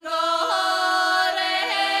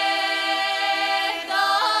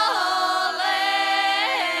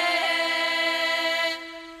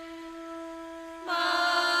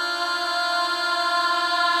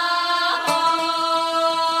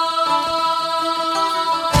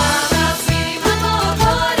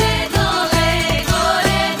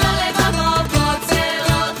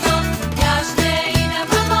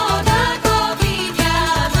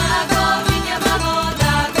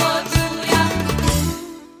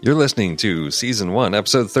You're listening to Season 1,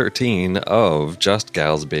 Episode 13 of Just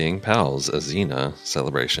Gals Being Pals, a Xena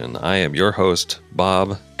celebration. I am your host,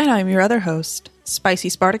 Bob. And I'm your other host, Spicy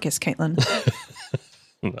Spartacus, Caitlin.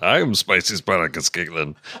 I'm Spicy Spartacus,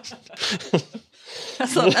 Caitlin.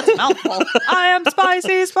 That's a mouthful. I am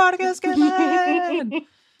Spicy Spartacus, Caitlin.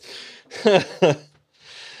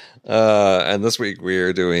 And this week we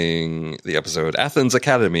are doing the episode Athens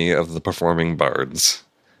Academy of the Performing Bards.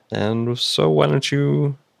 And so why don't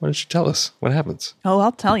you tell us what happens? Oh,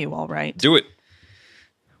 I'll tell you all right. Do it.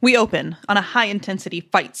 We open on a high-intensity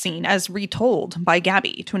fight scene as retold by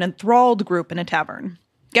Gabby to an enthralled group in a tavern.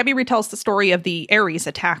 Gabby retells the story of the Ares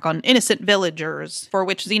attack on innocent villagers for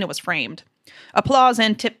which Xena was framed. Applause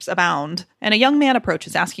and tips abound, and a young man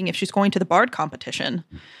approaches asking if she's going to the bard competition.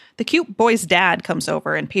 The cute boy's dad comes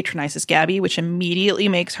over and patronizes Gabby, which immediately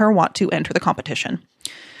makes her want to enter the competition.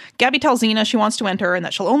 Gabby tells Xena she wants to enter and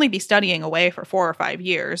that she'll only be studying away for 4 or 5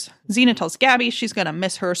 years. Xena tells Gabby she's going to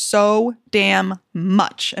miss her so damn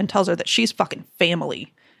much and tells her that she's fucking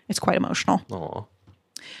family. It's quite emotional. Aww.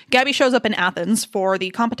 Gabby shows up in Athens for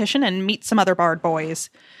the competition and meets some other bard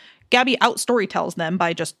boys. Gabby out-storytells them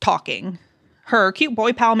by just talking. Her cute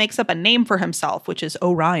boy pal makes up a name for himself, which is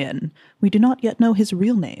Orion. We do not yet know his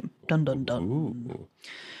real name. Dun dun dun. Ooh.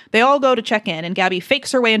 They all go to check in, and Gabby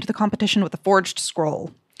fakes her way into the competition with a forged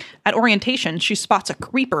scroll. At orientation, she spots a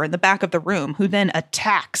creeper in the back of the room who then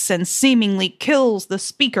attacks and seemingly kills the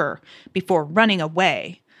speaker before running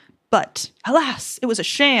away. But, alas, it was a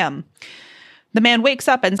sham. The man wakes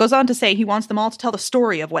up and goes on to say he wants them all to tell the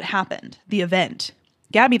story of what happened, the event.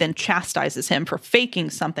 Gabby then chastises him for faking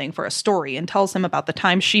something for a story and tells him about the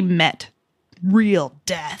time she met real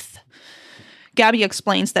death. Gabby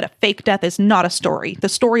explains that a fake death is not a story. The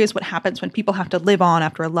story is what happens when people have to live on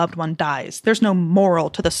after a loved one dies. There's no moral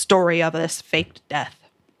to the story of this faked death.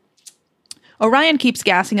 Orion keeps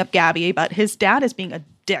gassing up Gabby, but his dad is being a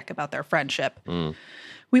dick about their friendship.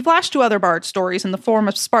 We flash to other bard stories in the form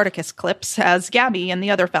of Spartacus clips as Gabby and the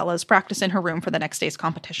other fellas practice in her room for the next day's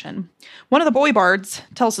competition. One of the boy bards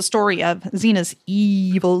tells the story of Xena's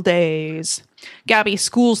evil days. Gabby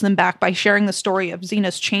schools them back by sharing the story of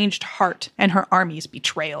Xena's changed heart and her army's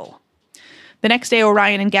betrayal. The next day,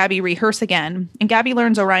 Orion and Gabby rehearse again, and Gabby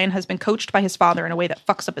learns Orion has been coached by his father in a way that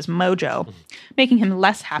fucks up his mojo, making him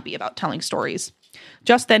less happy about telling stories.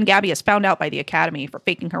 Just then, Gabby is found out by the Academy for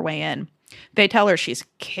faking her way in. They tell her she's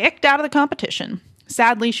kicked out of the competition.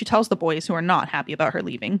 Sadly, she tells the boys who are not happy about her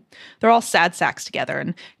leaving. They're all sad sacks together,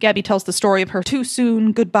 and Gabby tells the story of her too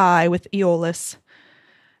soon goodbye with Aeolus.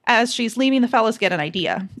 As she's leaving, the fellas get an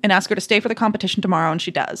idea and ask her to stay for the competition tomorrow, and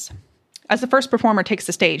she does. As the first performer takes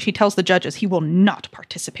the stage, he tells the judges he will not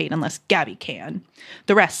participate unless Gabby can.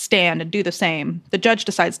 The rest stand and do the same. The judge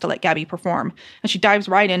decides to let Gabby perform, and she dives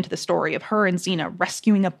right into the story of her and Xena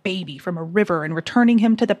rescuing a baby from a river and returning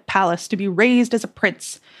him to the palace to be raised as a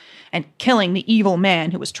prince, and killing the evil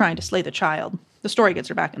man who was trying to slay the child. The story gets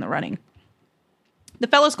her back in the running. The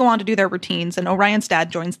fellas go on to do their routines, and Orion's dad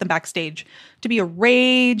joins them backstage to be a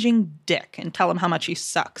raging dick and tell him how much he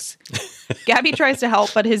sucks. Gabby tries to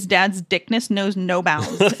help, but his dad's dickness knows no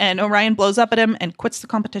bounds, and Orion blows up at him and quits the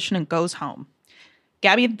competition and goes home.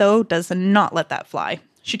 Gabby, though, does not let that fly.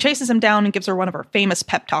 She chases him down and gives her one of her famous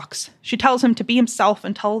pep talks. She tells him to be himself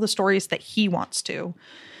and tell the stories that he wants to,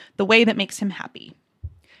 the way that makes him happy.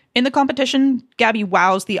 In the competition, Gabby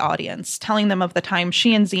wows the audience, telling them of the time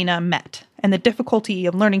she and Xena met and the difficulty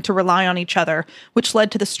of learning to rely on each other, which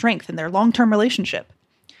led to the strength in their long-term relationship.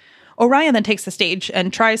 Orion then takes the stage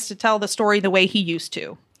and tries to tell the story the way he used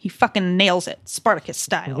to. He fucking nails it, Spartacus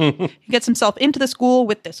style. He gets himself into the school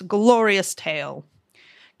with this glorious tale.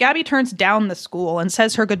 Gabby turns down the school and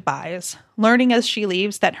says her goodbyes, learning as she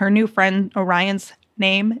leaves that her new friend Orion's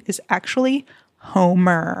name is actually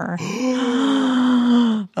Homer.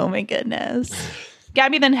 Oh my goodness.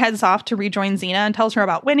 Gabby then heads off to rejoin Xena and tells her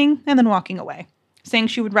about winning and then walking away, saying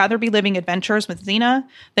she would rather be living adventures with Xena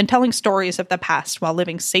than telling stories of the past while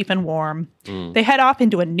living safe and warm. They head off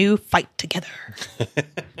into a new fight together.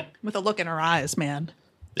 With a look in her eyes, man.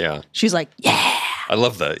 Yeah. She's like, yeah. I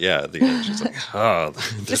love that. Yeah. At the end, she's like, oh,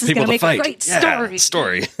 this is going to make a great story. Yeah,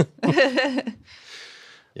 story.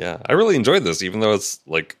 Yeah. I really enjoyed this, even though it's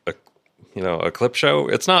like a clip show.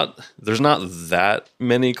 There's not that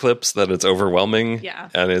many clips that it's overwhelming. Yeah.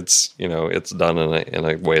 And it's, it's done in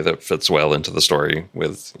a way that fits well into the story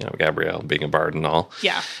with, Gabrielle being a bard and all.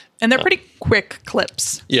 Yeah. And they're pretty quick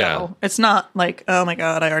clips. Yeah. So it's not like, oh my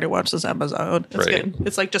God, I already watched this episode. It's right. good.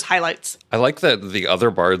 It's like just highlights. I like that the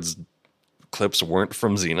other bards clips weren't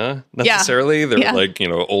from Xena necessarily. Yeah. They were like,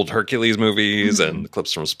 old Hercules movies and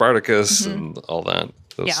clips from Spartacus and all that.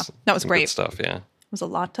 That was great stuff. Yeah. was a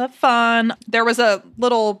lot of fun. There was a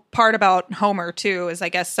little part about Homer too, is I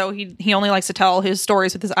guess so he only likes to tell his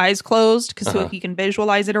stories with his eyes closed because so he can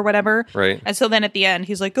visualize it or whatever. Right. And so then at the end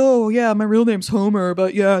he's like, oh yeah, my real name's Homer,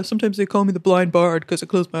 but yeah, sometimes they call me the blind bard because I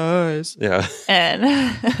close my eyes. Yeah. And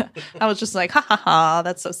I was just like, ha ha ha,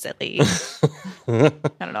 that's so silly. I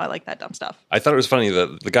don't know, I like that dumb stuff. I thought it was funny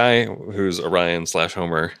that the guy who's Orion /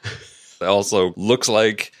 Homer also looks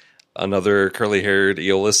like another curly-haired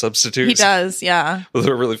Aeolus substitute. He does, yeah. It was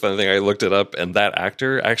a really funny thing. I looked it up, and that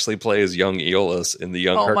actor actually plays young Aeolus in the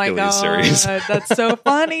Young Oh my Hercules God, series. that's so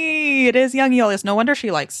funny. It is young Aeolus. No wonder she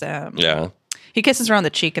likes him. Yeah, He kisses her on the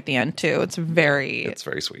cheek at the end, too. It's very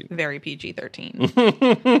sweet. very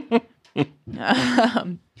PG-13.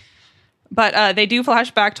 But they do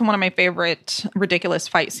flash back to one of my favorite ridiculous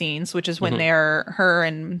fight scenes, which is when her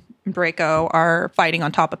and Draco are fighting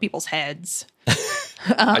on top of people's heads.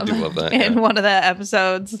 I do love that. In Yeah. one of the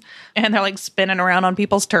episodes, and they're like spinning around on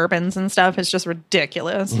people's turbans and stuff. It's just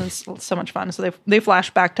ridiculous. It's so much fun. So they flash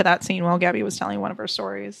back to that scene while Gabby was telling one of her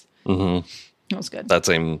stories. Mm-hmm. It was good. That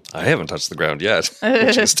same, I haven't touched the ground yet,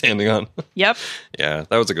 which she's standing on. Yep. Yeah,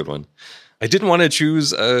 that was a good one. I didn't want to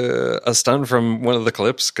choose a stun from one of the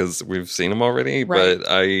clips because we've seen them already, Right. but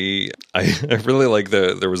I really like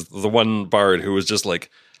there was the one bard who was just like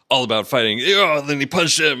all about fighting. Oh, and then he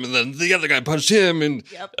punched him, and then the other guy punched him, and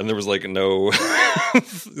there was like no,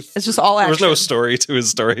 It's just all there action. was no story to his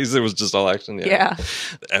stories. It was just all action. Yeah.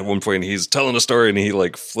 At one point, he's telling a story, and he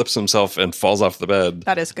like flips himself and falls off the bed.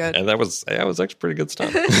 That is good. And that was actually pretty good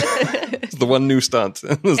stunt. It's the one new stunt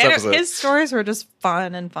in this And episode. his stories were just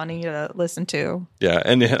fun and funny to listen to. Yeah,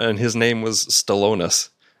 and his name was Stallonus.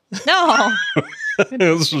 No.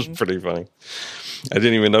 This was pretty funny. I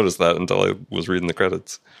didn't even notice that until I was reading the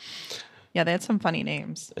credits. Yeah, they had some funny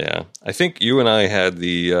names. Yeah, I think you and I had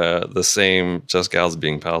the same just gals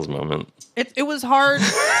being pals moment. It was hard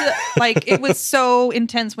to, like, it was so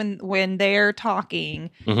intense when they're talking.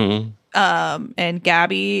 Mm-hmm. And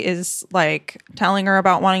Gabby is like telling her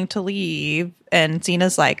about wanting to leave, and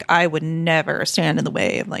Xena's like, I would never stand in the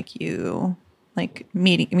way of like you, like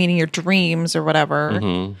meeting your dreams or whatever.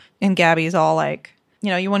 Mm-hmm. And Gabby's all like,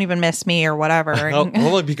 you won't even miss me or whatever. I'll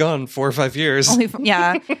only be gone 4 or 5 years.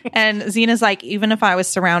 Yeah. And Xena's like, even if I was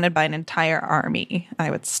surrounded by an entire army, I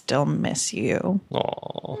would still miss you.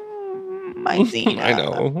 Aw, My Xena. I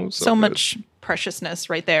know. So good. much preciousness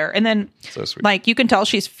right there. And then So sweet. like you can tell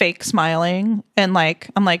she's fake smiling, and like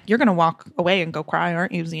I'm like, you're gonna walk away and go cry,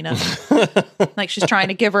 aren't you, Xena? Like she's trying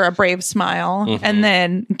to give her a brave smile. Mm-hmm. And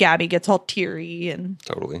then Gabby gets all teary, and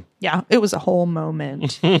Totally. yeah, it was a whole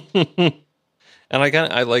moment. And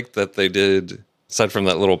I like that they did, aside from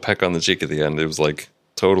that little peck on the cheek at the end, it was like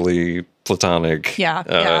totally platonic. Yeah,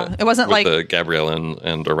 yeah. It wasn't with like- the Gabrielle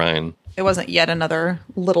and Orion. It wasn't yet another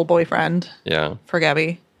little boyfriend Yeah. for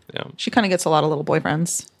Gabby. Yeah. She kind of gets a lot of little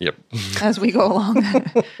boyfriends Yep. as we go along.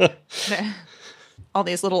 All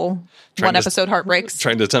these little Trying one to- episode heartbreaks.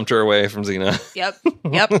 Trying to tempt her away from Xena.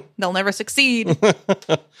 Yep. They'll never succeed.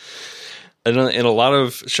 And in a lot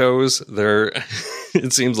of shows, there,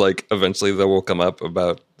 it seems like eventually there will come up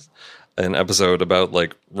about an episode about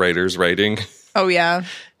like writers writing. Oh yeah.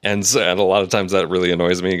 And a lot of times that really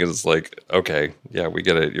annoys me because it's like, okay, yeah, we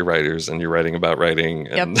get it. You're writers and you're writing about writing.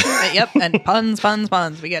 And, Yep. And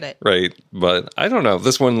puns. We get it. Right. But I don't know.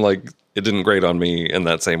 This one, like, it didn't grate on me in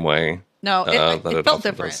that same way. No, that it felt often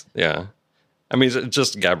different. does. Yeah. I mean,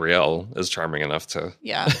 just Gabrielle is charming enough to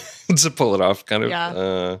Yeah. to pull it off, kind of.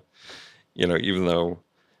 Yeah. Even though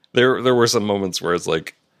there were some moments where it's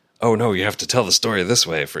like, oh no, you have to tell the story this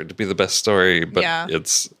way for it to be the best story. But Yeah.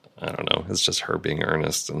 it's, I don't know, it's just her being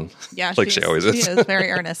earnest and Yeah. like she always is. She is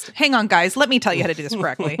very earnest. Hang on, guys. Let me tell you how to do this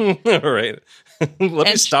correctly. All right. Let me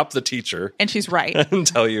And stop the teacher And she's right. and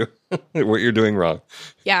tell you what you're doing wrong.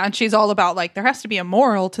 Yeah. And she's all about like, there has to be a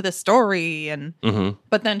moral to this story. And, Mm-hmm.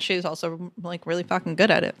 but then she's also like really fucking good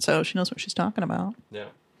at it. So she knows what she's talking about. Yeah.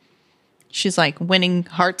 She's like winning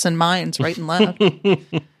hearts and minds right and left.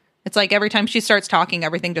 It's like every time she starts talking,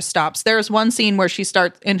 everything just stops. There's one scene where she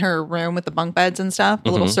starts in her room with the bunk beds and stuff,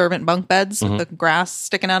 the little servant bunk beds, with the grass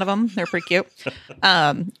sticking out of them. They're pretty cute.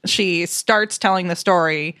 She starts telling the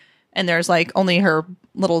story, and there's like only her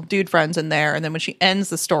little dude friends in there. And then when she ends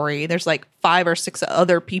the story, there's like 5 or 6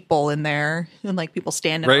 other people in there, and like people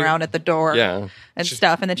standing Right. around at the door Yeah. and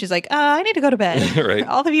stuff. And then she's like, I need to go to bed. Right.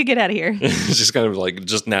 All of you get out of here. She's kind of like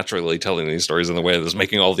just naturally telling these stories in the way that's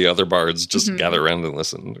making all the other bards just gather around and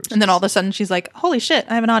listen. And then all of a sudden she's like, holy shit,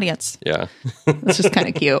 I have an audience. Yeah. It's just kind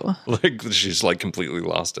of cute. Like she's like completely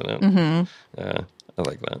lost in it. Yeah. I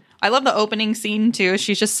like that. I love the opening scene too.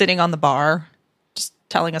 She's just sitting on the bar, just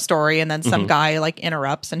telling a story, and then some guy like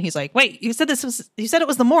interrupts, and he's like, "Wait, you said it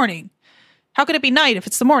was the morning. How could it be night if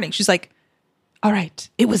it's the morning?" She's like, "All right,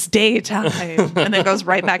 it was daytime," and then goes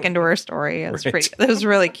right back into her story. It was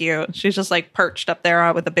really cute. She's just like perched up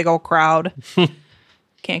there with a big old crowd.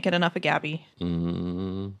 Can't get enough of Gabby.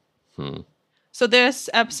 So this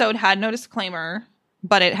episode had no disclaimer,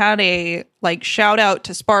 but it had a like shout out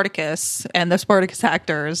to Spartacus and the Spartacus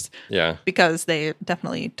actors. Yeah. Because they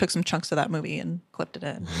definitely took some chunks of that movie and clipped it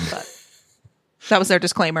in. But that was their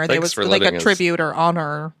disclaimer. There was like a tribute or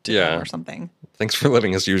honor to them or something. Thanks for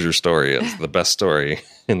letting us use your story. It's the best story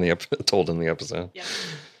told in the episode.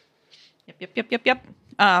 Yep.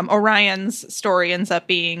 Orion's story ends up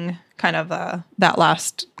being kind of that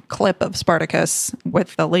last clip of Spartacus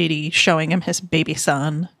with the lady showing him his baby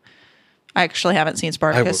son. I actually haven't seen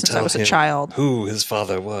Spartacus since I was a child. Who his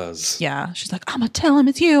father was. Yeah. She's like, "I'm going to tell him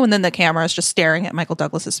it's you." And then the camera is just staring at Michael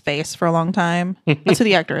Douglas's face for a long time. That's who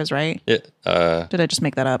the actor is, right? Did I just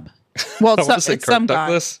make that up? Well, it's some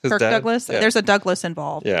Douglas, guy. Kirk dad? Douglas. Yeah. There's a Douglas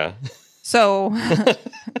involved. Yeah. So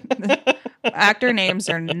actor names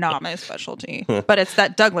are not my specialty, but it's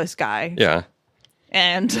that Douglas guy. Yeah.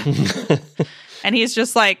 And and he's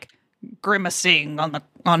just like grimacing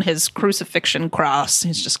on his crucifixion cross.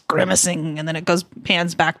 He's just grimacing, and then it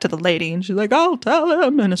pans back to the lady, and she's like, "I'll tell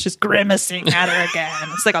him," and it's just grimacing at her again.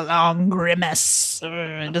 It's like a long grimace.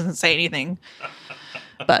 It doesn't say anything,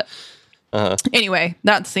 but anyway,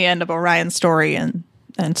 that's the end of Orion's story, and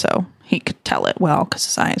so he could tell it well because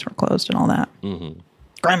his eyes were closed and all that.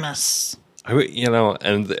 Grimace.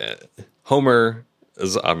 Homer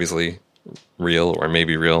is obviously real, or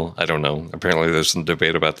maybe real. I don't know. Apparently there's some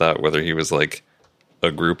debate about that, whether he was like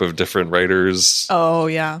a group of different writers. Oh,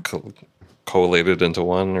 yeah. Collated into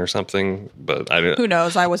one or something. But who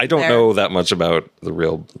knows? I don't know that much about the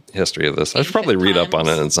real history of this. I should probably read up on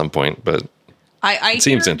it at some point, but it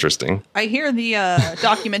seems interesting. I hear the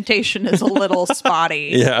documentation is a little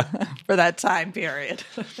spotty for that time period.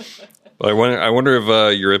 I wonder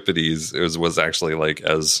if Euripides was actually like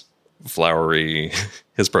as flowery,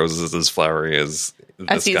 his prose is as flowery as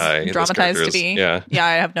this guy dramatized to be. Yeah,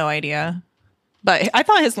 I have no idea, but I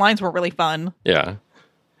thought his lines were really fun. Yeah,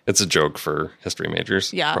 it's a joke for history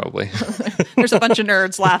majors. Yeah, probably. There's a bunch of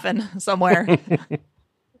nerds laughing somewhere,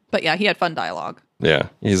 but yeah, he had fun dialogue. Yeah,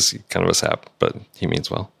 he's kind of a sap, but he means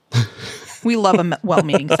well. We love a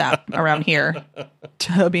well-meaning sap around here,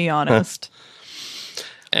 to be honest.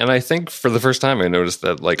 And I think for the first time I noticed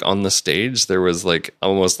that like on the stage there was like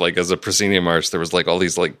almost like as a proscenium arch there was like all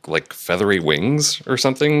these like feathery wings or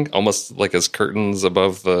something, almost like as curtains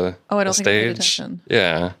above the I don't stage. think I paid attention.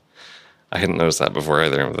 Yeah. I hadn't noticed that before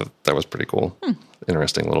either. That was pretty cool.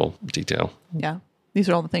 Interesting little detail. Yeah. These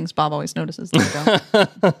are all the things Bob always notices.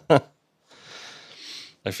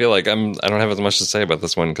 I feel like I don't have as much to say about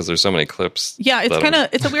this one because there's so many clips. Yeah,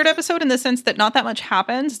 it's a weird episode in the sense that not that much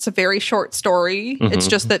happens. It's a very short story. It's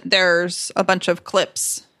just that there's a bunch of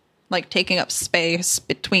clips like taking up space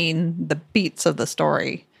between the beats of the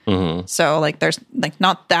story. So like there's like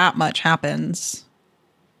not that much happens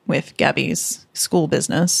with Gabby's school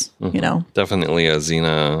business, you know. Definitely a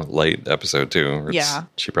Xena light episode too. Yeah.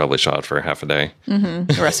 She probably shot for half a day.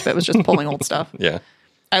 The rest of it was just pulling old stuff. Yeah.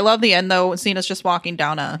 I love the end, though. Xena's just walking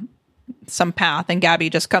down some path, and Gabby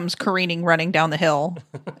just comes careening, running down the hill,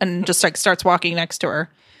 and just like starts walking next to her.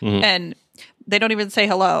 And they don't even say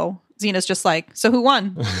hello. Xena's just like, "So who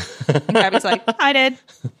won?" And Gabby's like, "I did."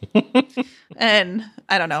 And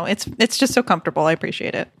I don't know. It's just so comfortable. I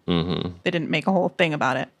appreciate it. They didn't make a whole thing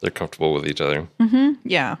about it. They're comfortable with each other.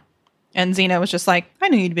 Yeah. And Xena was just like, "I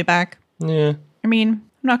knew you'd be back." Yeah. I mean, I'm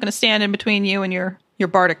not going to stand in between you and your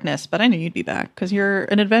bardicness, but I knew you'd be back because you're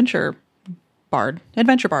an adventure bard.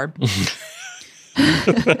 It's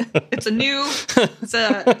a new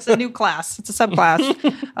class. It's a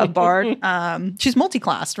subclass of bard. She's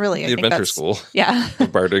multi-classed, really. The adventure school. Yeah.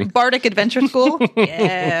 Barding. Bardic adventure school.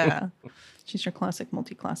 Yeah. She's your classic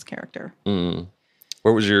multi-class character.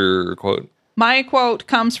 What was your quote? My quote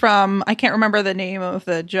comes from, I can't remember the name of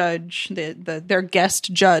the judge, their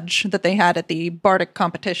guest judge that they had at the Bardic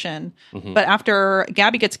competition. But after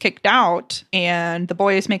Gabby gets kicked out and the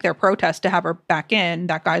boys make their protest to have her back in,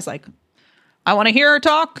 that guy's like, "I want to hear her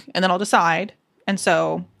talk, and then I'll decide." And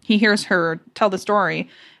so he hears her tell the story,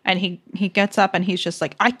 and he gets up and he's just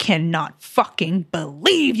like, "I cannot fucking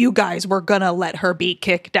believe you guys were gonna let her be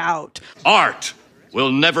kicked out. Art will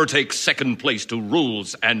never take second place to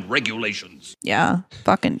rules and regulations." Yeah,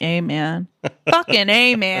 fucking A, man. Fucking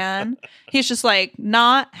A, man. He's just like,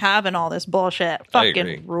 not having all this bullshit.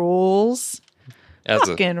 Fucking rules.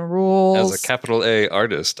 Fucking rules. As a capital A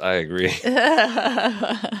artist, I agree.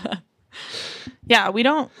 Yeah, we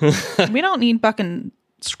don't need fucking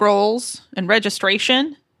scrolls and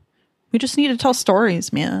registration. We just need to tell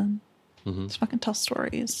stories, man. Let's fucking tell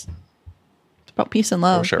stories. It's about peace and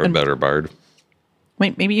I love. wish I were a And better bard.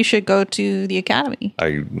 wait, maybe you should go to the academy.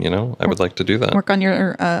 I would like to do that. Work on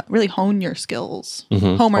your really hone your skills.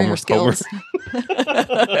 Homer your skills.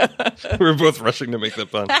 We're both rushing to make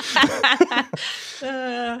that pun.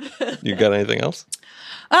 You got anything else?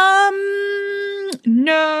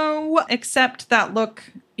 No, except that look,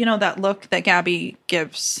 that look that Gabby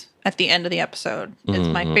gives at the end of the episode. It's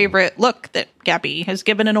my favorite look that Gabby has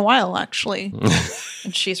given in a while, actually.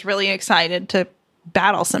 And she's really excited to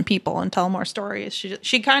battle some people and tell more stories.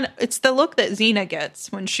 She kind of, it's the look that Xena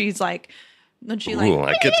gets when she Ooh, I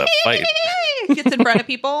get to fight. gets in front of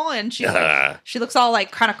people and she looks all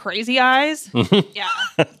like kind of crazy eyes. Yeah.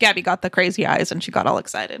 Gabby got the crazy eyes and she got all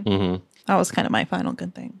excited. That was kind of my final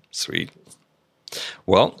good thing. Sweet.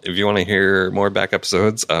 Well, if you want to hear more back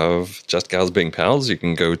episodes of Just Gals Being Pals, you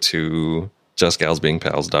can go to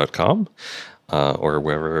justgalsbeingpals.com or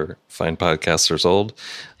wherever fine podcasts are sold.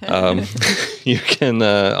 You can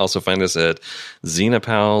also find us at Xena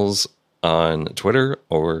Pals on Twitter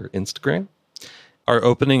or Instagram. Our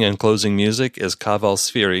opening and closing music is Kaval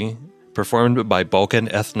Spheri, performed by Balkan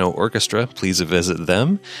Ethno Orchestra. Please visit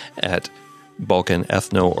them at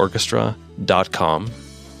balkanethnoorchestra.com.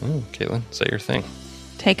 Caitlin, say your thing.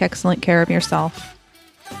 Take excellent care of yourself.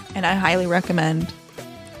 And I highly recommend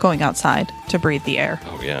going outside to breathe the air.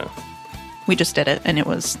 Oh, yeah. We just did it and it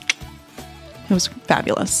was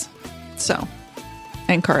fabulous. So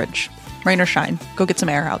I encourage, rain or shine, go get some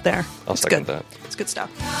air out there. I'll It's second good. that. It's good stuff.